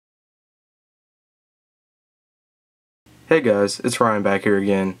Hey guys, it's Ryan back here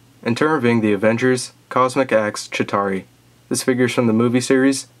again, interviewing the Avengers Cosmic Axe Chitauri. This figure's from the movie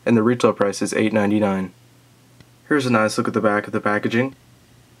series, and the retail price is $8.99. Here's a nice look at the back of the packaging.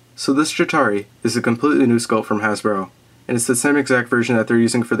 So this Chitauri is a completely new sculpt from Hasbro, and it's the same exact version that they're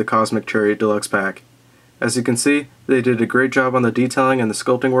using for the Cosmic Chariot Deluxe pack. As you can see, they did a great job on the detailing and the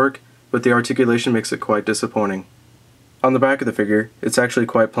sculpting work, but the articulation makes it quite disappointing. On the back of the figure, it's actually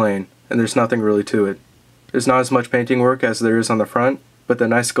quite plain, and there's nothing really to it. There's not as much painting work as there is on the front, but the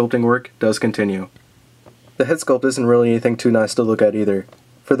nice sculpting work does continue. The head sculpt isn't really anything too nice to look at either.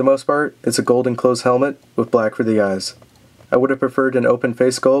 For the most part, it's a gold enclosed helmet with black for the eyes. I would have preferred an open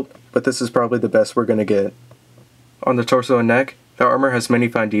face sculpt, but this is probably the best we're going to get. On the torso and neck, the armor has many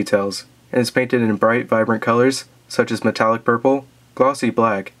fine details, and is painted in bright, vibrant colors such as metallic purple, glossy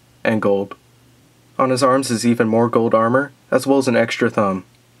black, and gold. On his arms is even more gold armor, as well as an extra thumb.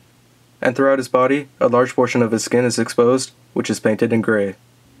 And throughout his body, a large portion of his skin is exposed, which is painted in gray.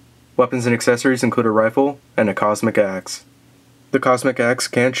 Weapons and accessories include a rifle and a cosmic axe. The cosmic axe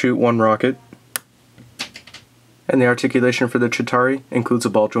can shoot one rocket, and the articulation for the Chitauri includes a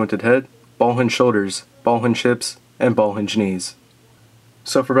ball-jointed head, ball-hinged shoulders, ball-hinged hips, and ball-hinged knees.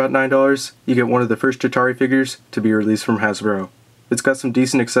 So for about $9, you get one of the first Chitauri figures to be released from Hasbro. It's got some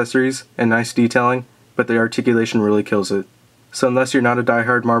decent accessories and nice detailing, but the articulation really kills it. So unless you're not a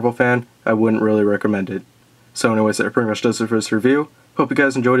die-hard Marvel fan, I wouldn't really recommend it. So anyways, that pretty much does it for this review. Hope you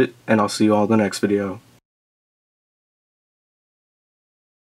guys enjoyed it, and I'll see you all in the next video.